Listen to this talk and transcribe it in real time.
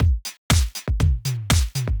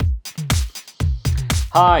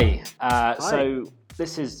Hi. Hi. So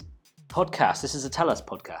this is podcast. This is a Tell Us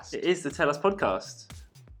podcast. It is the Tel Us podcast,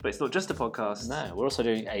 but it's not just a podcast. No, we're also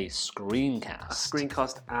doing a screencast. A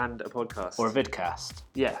screencast and a podcast. Or a vidcast.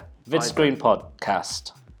 Yeah. Vid screen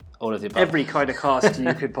podcast. All of the above. Every kind of cast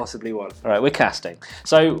you could possibly want. All right, we're casting.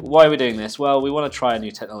 So why are we doing this? Well, we want to try a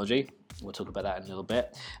new technology. We'll talk about that in a little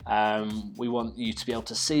bit. We want you to be able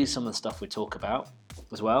to see some of the stuff we talk about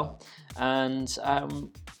as well. And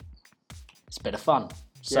it's a bit of fun.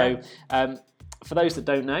 So for those that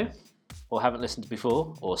don't know or haven't listened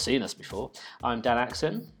before or seen us before, I'm Dan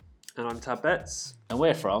Axon. And I'm Tab Betts. And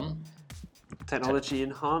we're from Technology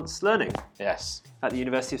Enhanced Learning. Yes. At the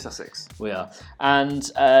University of Sussex. We are. And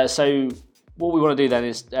so what we want to do then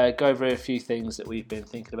is go over a few things that we've been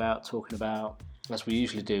thinking about, talking about, as we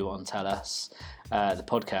usually do on Tell Us, the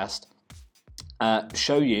podcast.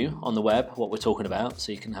 Show you on the web what we're talking about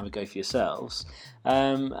so you can have a go for yourselves.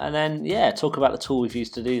 And then, talk about the tool we've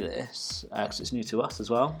used to do this because it's new to us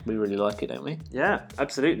as well. We really like it, don't we? Yeah,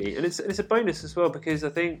 absolutely. And it's a bonus as well because I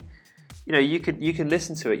think, you can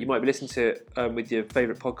listen to it. You might be listening to it with your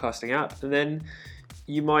favourite podcasting app, and then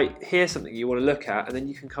you might hear something you want to look at, and then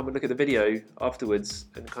you can come and look at the video afterwards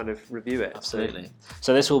and kind of review it. Absolutely.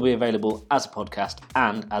 So this will be available as a podcast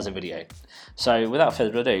and as a video. So without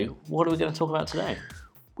further ado, what are we going to talk about today?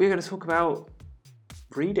 We're going to talk about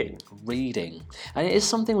reading. Reading. And it is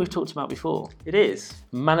something we've talked about before. It is.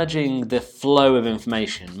 Managing the flow of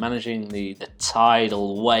information, managing the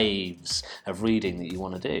tidal waves of reading that you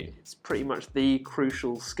want to do. It's pretty much the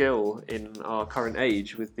crucial skill in our current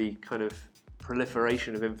age with the kind of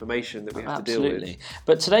proliferation of information that we have to deal with. Absolutely.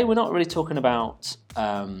 But today we're not really talking about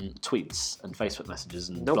tweets and Facebook messages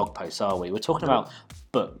and blog posts, are we? We're talking about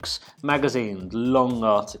books, magazines, long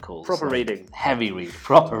articles. Proper reading. Heavy read,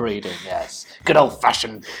 proper reading, yes. Good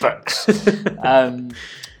old-fashioned books.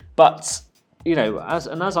 But, as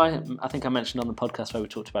I think I mentioned on the podcast where we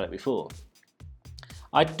talked about it before,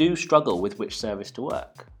 I do struggle with which service to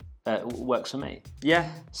works for me.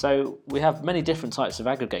 Yeah. So we have many different types of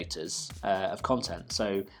aggregators of content.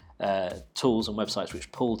 So tools and websites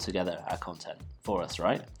which pull together our content for us,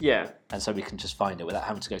 right? Yeah. And so we can just find it without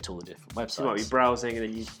having to go to all the different websites. You might be browsing and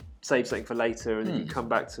then you save something for later and then you come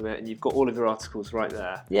back to it and you've got all of your articles right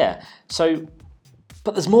there. Yeah. So,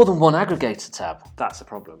 but there's more than one aggregator tab. That's a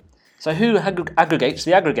problem. So who aggregates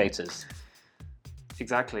the aggregators?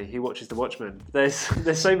 Exactly. Who watches the Watchmen? There's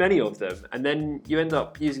so many of them, and then you end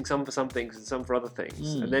up using some for some things and some for other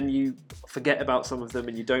things, and then you forget about some of them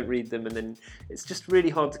and you don't read them, and then it's just really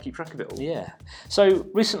hard to keep track of it all. Yeah. So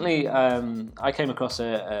recently, I came across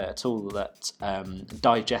a tool that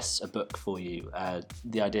digests a book for you.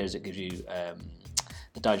 The idea is it gives you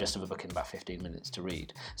the digest of a book in about 15 minutes to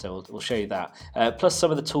read. So we'll show you that. Plus some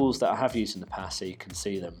of the tools that I have used in the past so you can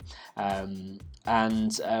see them.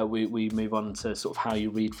 And we move on to sort of how you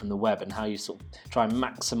read from the web and how you sort of try and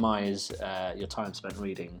maximise your time spent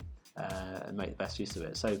reading and make the best use of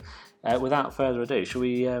it. So without further ado, should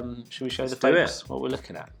we show the folks what we're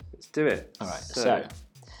looking at? Let's do it. All right, so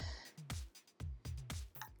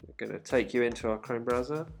we're going to take you into our Chrome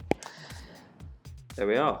browser. There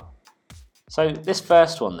we are. So this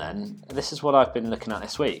first one then, this is what I've been looking at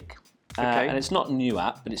this week. Okay. And it's not a new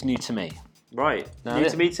app, but it's new to me. Right, new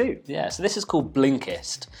to me too. Yeah, so this is called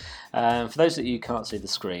Blinkist. For those that you can't see the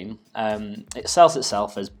screen, it sells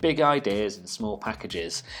itself as big ideas in small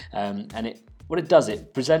packages. And what it does,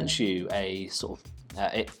 it presents you a sort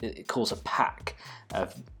of, it calls a pack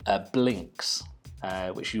of blinks,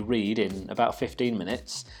 which you read in about 15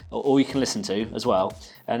 minutes, or you can listen to as well.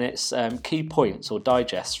 And it's key points or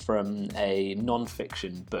digests from a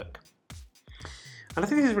non-fiction book. And I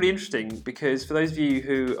think this is really interesting because for those of you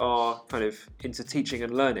who are kind of into teaching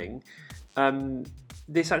and learning,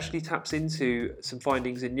 this actually taps into some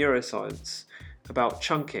findings in neuroscience about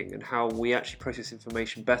chunking and how we actually process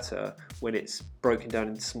information better when it's broken down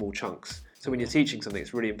into small chunks. So when you're teaching something,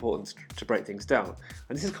 it's really important to break things down.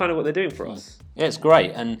 And this is kind of what they're doing for us. Yeah, it's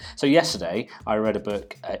great. And so yesterday, I read a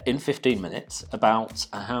book in 15 minutes about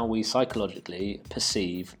how we psychologically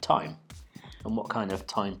perceive time and what kind of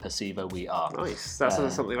time perceiver we are. Nice. That's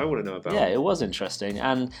something I want to know about. Yeah, it was interesting.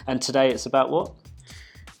 And today it's about what?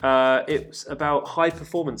 It's about high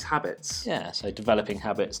performance habits. Yeah, so developing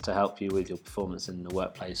habits to help you with your performance in the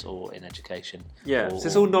workplace or in education. Yeah, so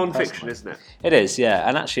it's all non-fiction, isn't it? It is, yeah.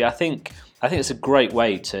 And actually, I think it's a great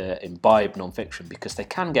way to imbibe non-fiction because they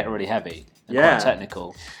can get really heavy and quite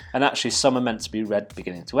technical. And actually, some are meant to be read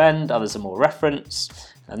beginning to end, others are more reference.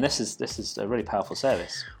 And this is a really powerful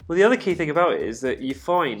service. Well, the other key thing about it is that you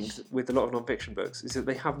find with a lot of non-fiction books is that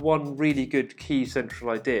they have one really good key central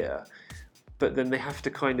idea, but then they have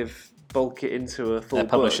to kind of bulk it into a full Their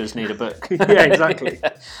publishers book. need a book. Yeah, exactly.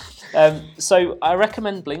 So I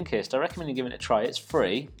recommend Blinkist. I recommend you giving it a try. It's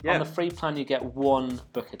free. Yeah. On the free plan, you get one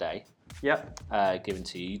book a day Yep. given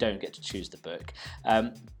to you. You don't get to choose the book.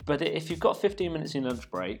 But if you've got 15 minutes in your lunch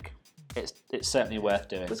break, it's certainly worth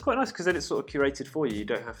doing. It's quite nice because then it's sort of curated for you. You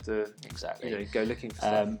don't have to Exactly. go looking for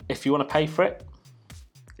stuff. If you want to pay for it,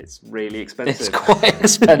 It's really expensive. it's quite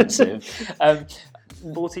expensive.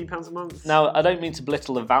 £14 a month. Now, I don't mean to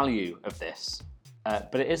belittle the value of this,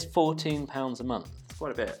 but it is £14 a month. It's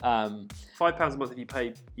quite a bit. Um, £5 a month if you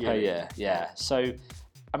pay per year, yeah. So,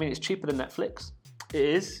 I mean, it's cheaper than Netflix. It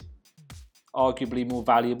is. Arguably more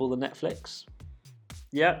valuable than Netflix.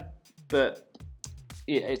 Yeah, but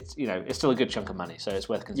It's it's still a good chunk of money, so it's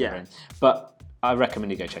worth considering. But I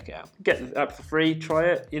recommend you go check it out. get the app for free. Try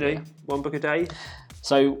it. One book a day.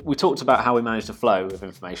 So we talked about how we manage the flow of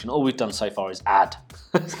information. All we've done so far is add.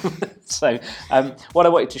 So what I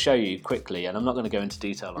wanted to show you quickly, and I'm not going to go into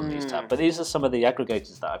detail on these tabs, but these are some of the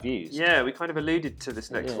aggregators that I've used. Yeah, we kind of alluded to this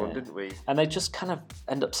next one, didn't we? And they just kind of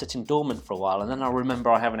end up sitting dormant for a while, and then I'll remember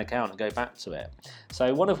I have an account and go back to it.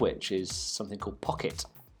 So one of which is something called Pocket.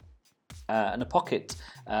 And a Pocket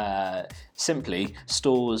simply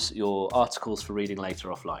stores your articles for reading later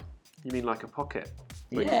offline. You mean like a pocket?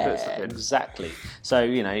 Where you can put stuff Yeah, in? exactly. So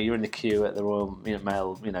you're in the queue at the Royal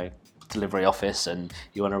Mail delivery office, and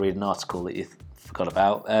you want to read an article that you forgot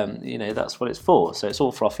about. That's what it's for. So it's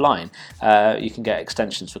all for offline. You can get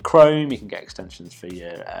extensions for Chrome. You can get extensions for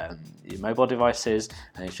your mobile devices,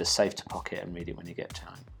 and it's just save to Pocket and read it when you get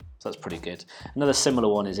time. So that's pretty good. Another similar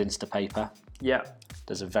one is Instapaper. Yeah.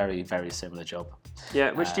 Does a very, very similar job.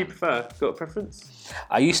 Yeah. Which do you prefer? Got a preference?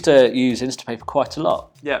 I used to use Instapaper quite a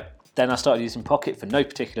lot. Yeah. Then I started using Pocket for no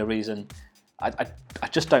particular reason. I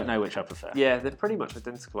just don't know which I prefer. Yeah, they're pretty much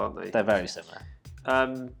identical, aren't they? They're very similar.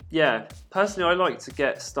 Yeah. Personally, I like to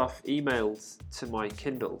get stuff emailed to my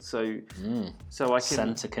Kindle, so I can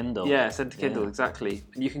Send to Kindle. Yeah, send to Kindle, exactly.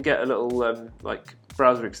 And you can get a little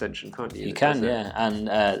browser extension, can't you? You can, yeah,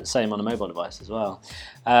 and same on a mobile device as well.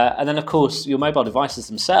 And then, of course, your mobile devices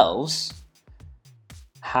themselves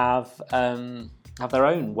have their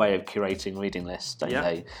own way of curating reading lists, don't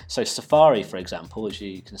they? So Safari, for example, as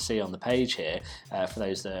you can see on the page here, for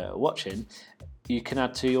those that are watching, you can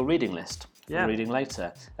add to your reading list for reading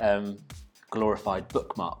later. Glorified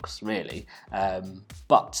bookmarks, really.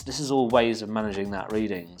 But this is all ways of managing that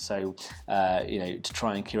reading, so, to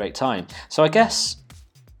try and curate time. So I guess,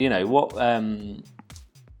 what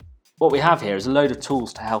we have here is a load of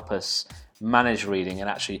tools to help us manage reading and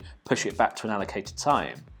actually push it back to an allocated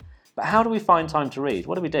time. But how do we find time to read?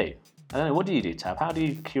 What do we do? I don't know. What do you do, Tab? How do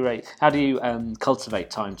you curate? How do you cultivate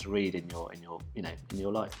time to read in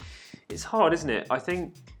your life? It's hard, isn't it? I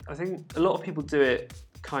think a lot of people do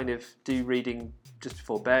reading just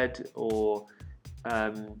before bed, or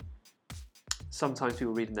sometimes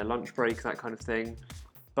people read in their lunch break, that kind of thing.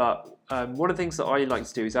 But one of the things that I like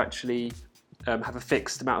to do is actually have a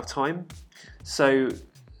fixed amount of time. So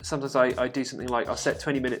sometimes I do something like I'll set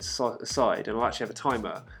 20 minutes aside, and I'll actually have a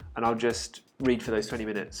timer, and I'll just read for those 20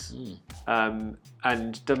 minutes. And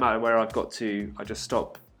doesn't matter where I've got to, I just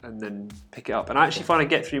stop and then pick it up. And I actually find I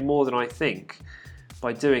get through more than I think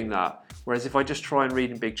by doing that. Whereas if I just try and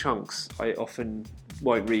read in big chunks, I often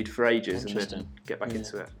won't read for ages and then get back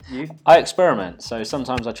into it. You? I experiment. So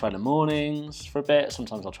sometimes I try the mornings for a bit.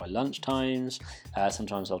 Sometimes I'll try lunch times.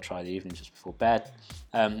 Sometimes I'll try the evening just before bed.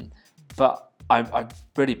 But I'm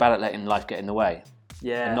really bad at letting life get in the way.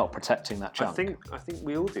 Yeah. And not protecting that chunk. I think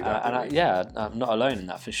we all do that. I'm not alone in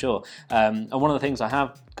that for sure. And one of the things I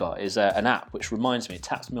have got is an app which reminds me, it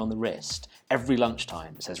taps me on the wrist every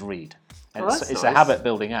lunchtime. It says read. And it's nice. a habit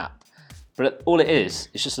building app. But all it is,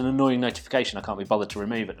 it's just an annoying notification I can't be bothered to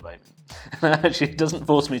remove at the moment. Actually, it doesn't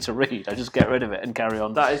force me to read. I just get rid of it and carry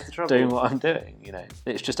on that is the trouble. doing what I'm doing.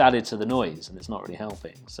 It's just added to the noise, and it's not really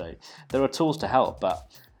helping. So there are tools to help, but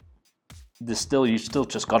you've still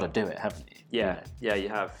just got to do it, haven't you? Yeah, you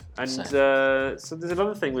have. And so there's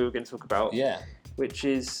another thing we were going to talk about, which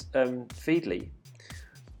is Feedly.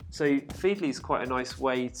 So Feedly is quite a nice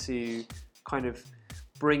way to kind of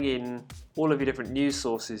bring in all of your different news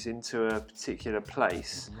sources into a particular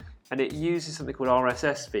place. And it uses something called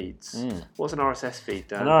RSS feeds. What's an RSS feed,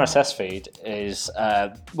 Dan? An RSS feed is,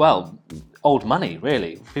 old money,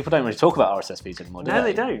 really. People don't really talk about RSS feeds anymore, do they? No,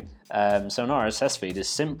 they don't. So an RSS feed is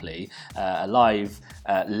simply a live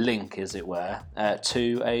link, as it were,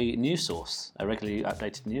 to a news source, a regularly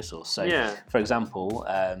updated news source. So, for example,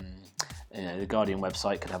 the Guardian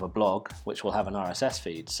website could have a blog which will have an RSS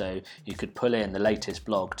feed. So you could pull in the latest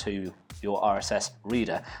blog to your RSS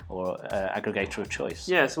reader or aggregator of choice.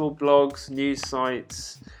 Yeah, so all blogs, news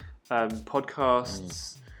sites,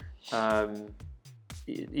 podcasts,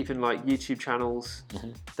 even like YouTube channels.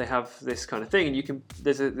 They have this kind of thing, and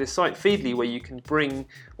there's this site Feedly where you can bring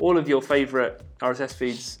all of your favourite RSS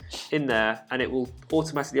feeds in there, and it will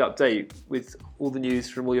automatically update with all the news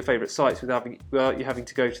from all your favourite sites without you having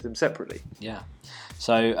to go to them separately. Yeah.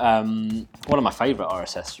 So one of my favourite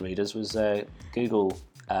RSS readers was Google.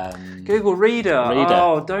 Google Reader.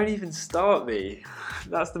 Oh, don't even start me.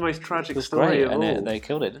 That's the most tragic story of all. They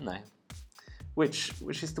killed it, didn't they? Which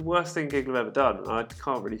is the worst thing Google have ever done. I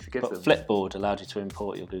can't really forgive them. Flipboard allowed you to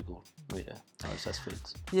import your Google Reader RSS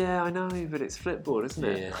feeds. Yeah, I know, but it's Flipboard, isn't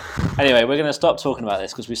it? Yeah. Anyway, we're going to stop talking about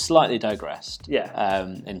this because we slightly digressed. Yeah.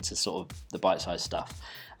 Into sort of the bite-sized stuff.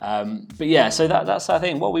 But yeah, so that's our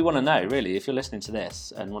thing. What we want to know, really, if you're listening to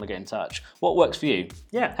this and want to get in touch, what works for you?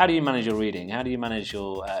 Yeah. How do you manage your reading? How do you manage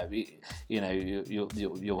your,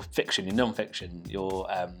 your fiction, your non-fiction, your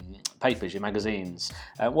papers, your magazines?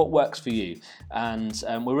 What works for you? And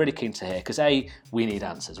we're really keen to hear because we need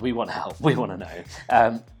answers. We want help. We want to know.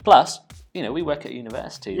 Plus, we work at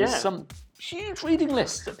university. Yeah. There's some huge reading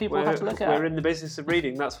lists that people have to look at. We're in the business of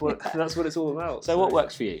reading. That's what it's all about. So what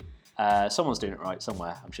works for you? Someone's doing it right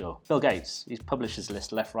somewhere, I'm sure. Bill Gates, he publishes a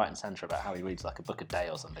list left, right and centre about how he reads like a book a day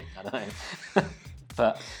or something. I don't know.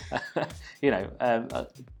 But,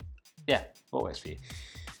 what works for you?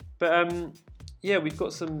 But, we've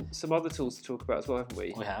got some other tools to talk about as well, haven't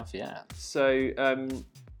we? We have, yeah. So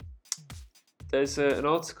there's an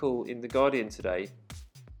article in The Guardian today,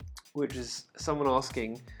 which is someone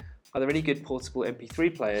asking, are there any good portable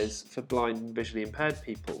MP3 players for blind and visually impaired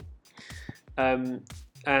people?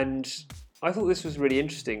 And I thought this was really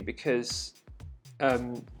interesting because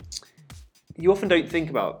you often don't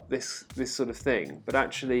think about this sort of thing, but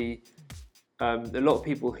actually a lot of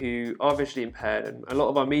people who are visually impaired, and a lot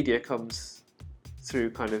of our media comes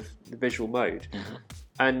through kind of the visual mode,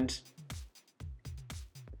 and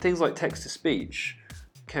things like text-to-speech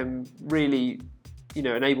can really,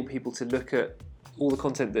 enable people to look at all the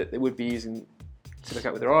content that they would be using to look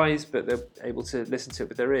at with their eyes, but they're able to listen to it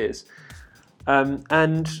with their ears.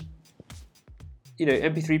 MP3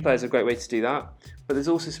 players are a great way to do that, but there's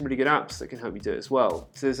also some really good apps that can help you do it as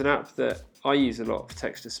well. So there's an app that I use a lot for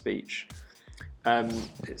text-to-speech.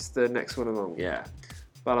 It's the next one along,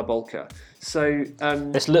 Balabolka. So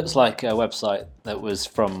this looks like a website that was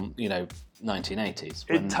from 1980s.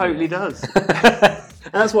 It totally does.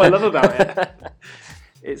 And that's what I love about it.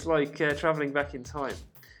 It's like travelling back in time.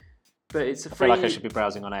 But it's a free. I feel like I should be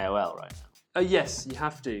browsing on AOL right now. Yes, you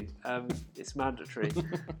have to. It's mandatory.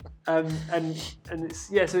 And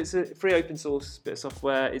so it's a free open source bit of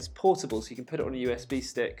software. It's portable, so you can put it on a USB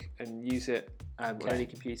stick and use it on any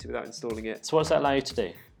computer without installing it. So what does that allow you to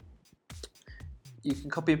do? You can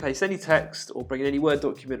copy and paste any text or bring in any Word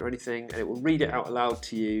document or anything, and it will read it out aloud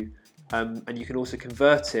to you. And you can also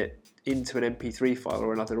convert it into an MP3 file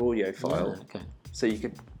or another audio file. Yeah, okay. So you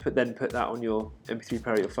could put that on your MP3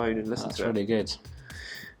 player or your phone and listen to it. That's really good.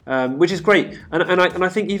 Which is great, and I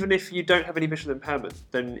think even if you don't have any visual impairment,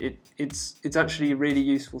 then it's actually a really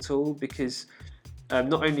useful tool because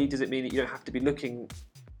not only does it mean that you don't have to be looking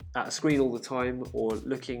at a screen all the time or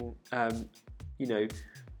looking at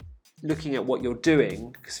what you're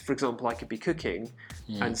doing. Because, for example, I could be cooking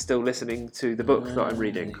and still listening to the book that I'm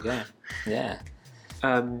reading. Yeah.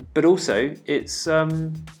 But also, it's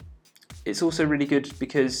also really good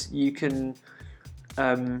because you can.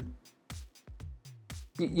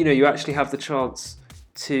 You actually have the chance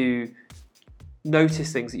to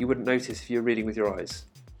notice things that you wouldn't notice if you were reading with your eyes.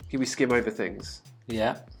 Can we skim over things?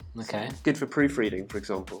 Yeah. Okay. Good for proofreading, for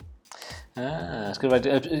example. That's a good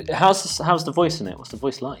idea. How's the voice in it? What's the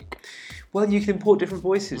voice like? Well, you can import different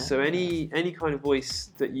voices. So any kind of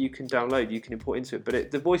voice that you can download, you can import into it.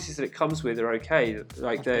 But the voices that it comes with are okay.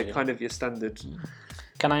 Like they're kind of your standard.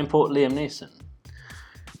 Can I import Liam Neeson?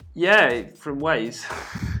 Yeah, from Waze.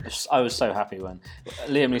 I was so happy when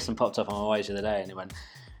Liam Neeson popped up on my Waze the other day and he went,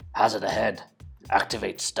 "Hazard ahead,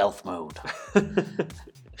 activate stealth mode." It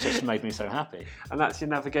just made me so happy. And that's your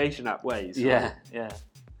navigation app, Waze. Yeah, yeah.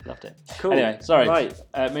 Loved it. Cool. Anyway, sorry. Right.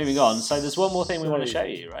 Moving on. So there's one more thing we want to show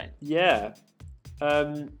you, right? Yeah.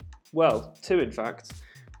 Well, two in fact.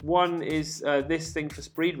 One is this thing for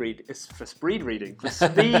speed reading,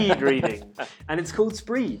 and it's called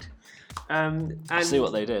Spreed. And see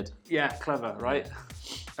what they did. Yeah, clever, right?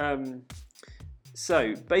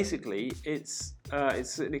 So basically, it's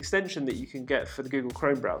an extension that you can get for the Google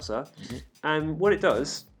Chrome browser, and what it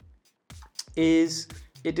does is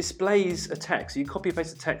it displays a text. So you copy and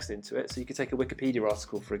paste the text into it. So you could take a Wikipedia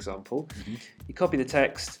article, for example. You copy the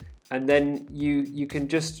text, and then you can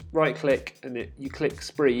just right-click and you click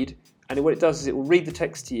Spreed, and what it does is it will read the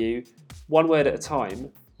text to you one word at a time,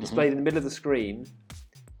 displayed in the middle of the screen,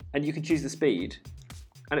 and you can choose the speed.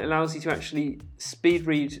 And it allows you to actually speed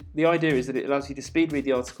read. The idea is that it allows you to speed read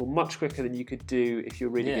the article much quicker than you could do if you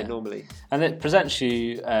were reading it normally. And it presents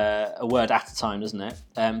you a word at a time, doesn't it?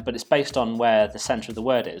 But it's based on where the centre of the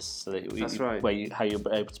word is, so that how you're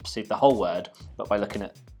able to perceive the whole word, but by looking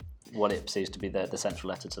at what it perceives to be the central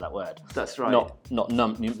letter to that word. That's right.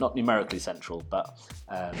 Not numerically central, but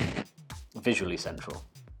visually central.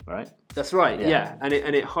 Right. That's right. Yeah, and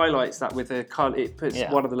it highlights that with a colour. It puts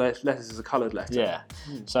one of the letters as a coloured letter. Yeah.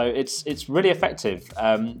 So it's really effective.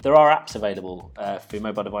 There are apps available for your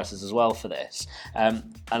mobile devices as well for this,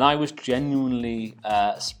 and I was genuinely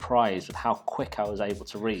surprised with how quick I was able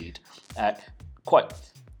to read quite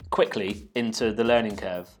quickly into the learning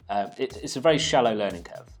curve. It's a very shallow learning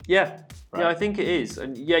curve. Yeah. Right. Yeah, I think it is,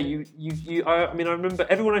 and I remember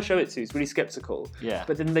everyone I show it to is really sceptical. Yeah.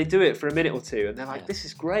 But then they do it for a minute or two, and they're like, "This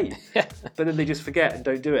is great." Yeah. But then they just forget and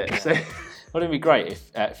don't do it. So, wouldn't it be great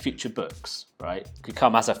if future books, right, could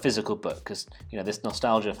come as a physical book? Because this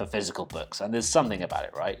nostalgia for physical books, and there's something about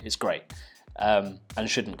it, right? It's great, and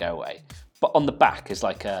shouldn't go away. But on the back is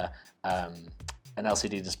like an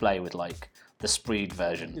LCD display with like the Spreed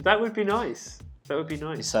version. That would be nice. That would be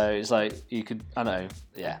nice. So it's like you could,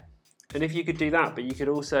 yeah. And if you could do that, but you could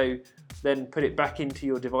also then put it back into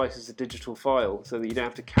your device as a digital file so that you don't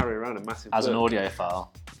have to carry around a massive As book. an audio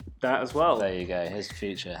file. That as well. There you go. Here's the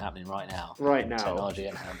future happening right now. Right now. Technology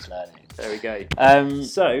enhanced learning. There we go.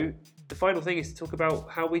 So the final thing is to talk about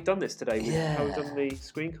how we've done this today, how we've done the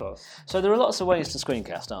screencast. So there are lots of ways to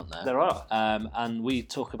screencast, aren't there? There are. And we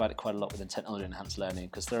talk about it quite a lot within technology enhanced learning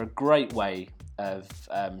because they're a great way of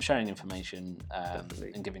sharing information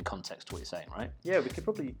and giving context to what you're saying, right? Yeah, we could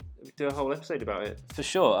probably do a whole episode about it. For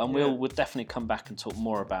sure, and we'll definitely come back and talk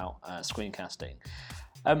more about screencasting.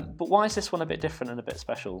 But why is this one a bit different and a bit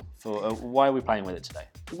special? Why are we playing with it today?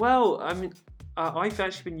 Well, I mean, I've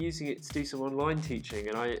actually been using it to do some online teaching,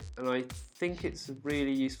 and I think it's a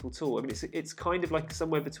really useful tool. I mean, it's kind of like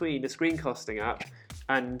somewhere between a screencasting app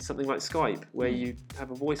and something like Skype, where you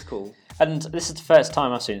have a voice call. And this is the first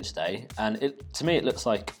time I've seen it today, and to me it looks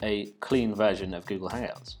like a clean version of Google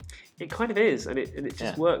Hangouts. It kind of is, and it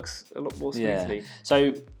just works a lot more smoothly. Yeah.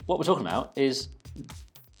 So what we're talking about is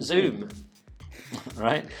Zoom.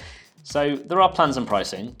 Right? So there are plans and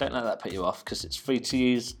pricing. Don't let that put you off because it's free to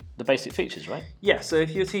use the basic features, right? Yeah. So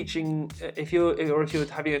if you're teaching, if you're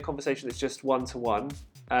having a conversation that's just one-to-one,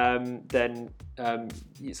 then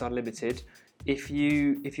it's unlimited. If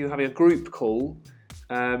you're having a group call,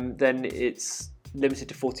 then it's limited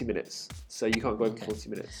to 40 minutes. So you can't go over 40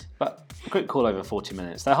 minutes. But a quick call over 40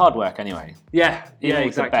 minutes. They're hard work anyway. Yeah, Even with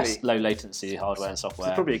exactly. the best low latency hardware and software.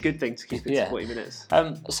 So it's probably a good thing to keep it to 40 minutes.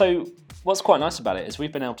 So what's quite nice about it is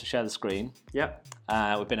we've been able to share the screen. Yep.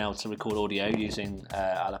 We've been able to record audio using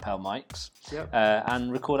our lapel mics. Yep.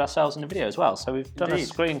 And record ourselves in a video as well. So we've done a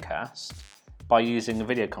screencast by using a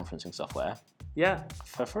video conferencing software. Yeah.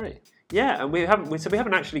 For free. Yeah, and we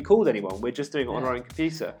haven't actually called anyone. We're just doing it on our own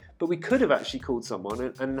computer. But we could have actually called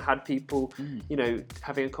someone and had people,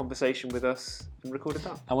 having a conversation with us and recorded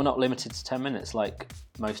that. And we're not limited to 10 minutes like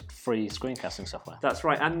most free screencasting software. That's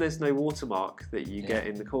right, and there's no watermark that you get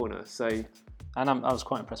in the corner. So. And I was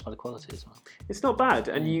quite impressed by the quality as well. It's not bad,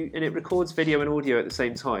 and it records video and audio at the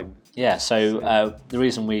same time. Yeah. So the other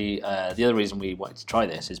reason we wanted to try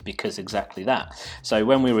this is because exactly that. So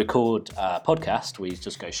when we record a podcast, we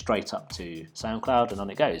just go straight up to SoundCloud and on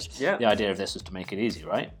it goes. Yeah. The idea of this was to make it easy,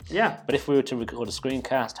 right? Yeah. But if we were to record a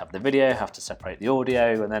screencast, have the video, have to separate the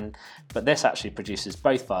audio, but this actually produces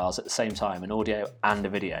both files at the same time, an audio and a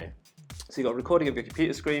video. So you've got a recording of your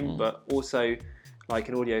computer screen, but also like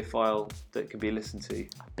an audio file that can be listened to.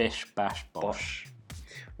 Bish, bash, bosh.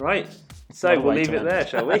 Right, so we'll leave it there,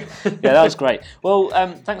 shall we? Yeah, that was great. Well,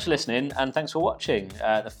 thanks for listening and thanks for watching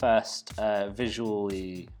the first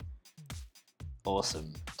visually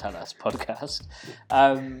awesome Tel Us podcast.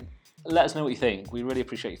 Let us know what you think. We really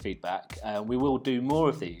appreciate your feedback. We will do more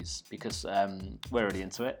of these because we're really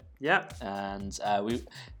into it. Yeah. And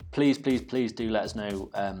please do let us know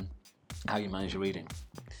how you manage your reading.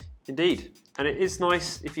 Indeed. And it is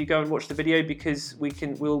nice if you go and watch the video because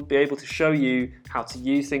we'll be able to show you how to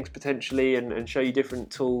use things potentially and show you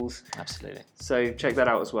different tools. Absolutely. So check that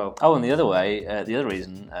out as well. Oh, and the other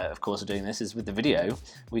reason, of course, of doing this is with the video,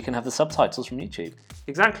 we can have the subtitles from YouTube.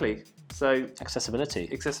 Exactly. So Accessibility.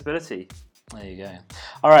 There you go.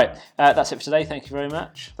 All right, that's it for today. Thank you very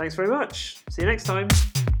much. Thanks very much. See you next time.